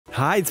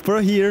Hi, it's Pro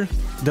here.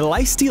 The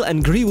lifesteal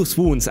and grievous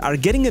wounds are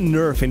getting a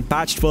nerf in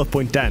patch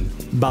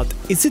 12.10. But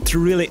is it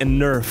really a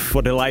nerf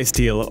for the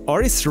lifesteal,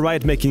 or is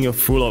Riot making a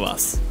fool of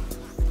us?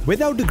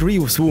 Without the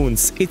grievous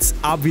wounds, it's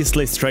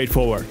obviously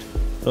straightforward.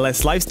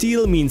 Less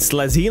lifesteal means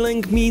less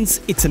healing,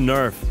 means it's a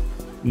nerf.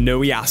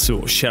 No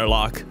Yasuo,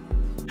 Sherlock.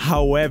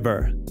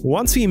 However,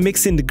 once we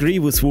mix in the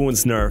grievous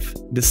wounds nerf,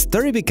 the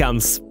story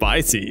becomes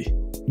spicy.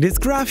 This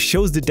graph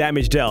shows the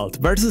damage dealt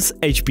versus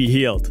HP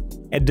healed,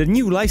 and the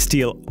new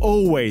lifesteal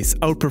always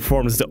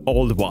outperforms the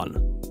old one.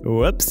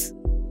 Whoops.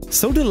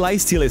 So the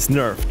lifesteal is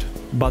nerfed,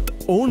 but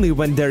only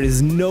when there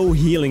is no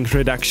healing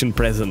reduction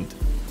present.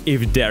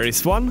 If there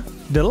is one,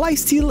 the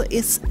lifesteal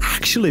is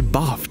actually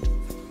buffed.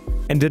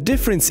 And the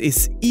difference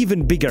is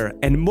even bigger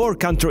and more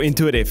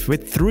counterintuitive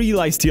with 3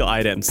 lifesteal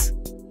items.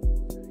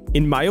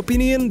 In my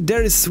opinion,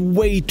 there is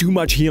way too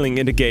much healing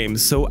in the game,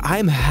 so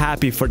I'm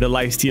happy for the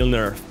lifesteal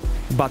nerf.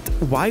 But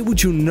why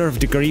would you nerf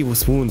the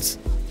grievous wounds?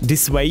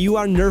 This way you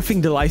are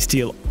nerfing the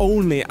lifesteal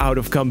only out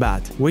of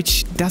combat,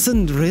 which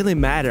doesn't really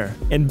matter,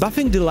 and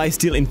buffing the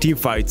lifesteal in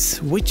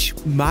teamfights, which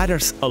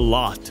matters a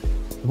lot.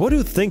 What do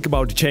you think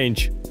about the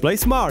change? Play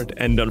smart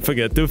and don't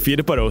forget to feed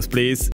the poros, please.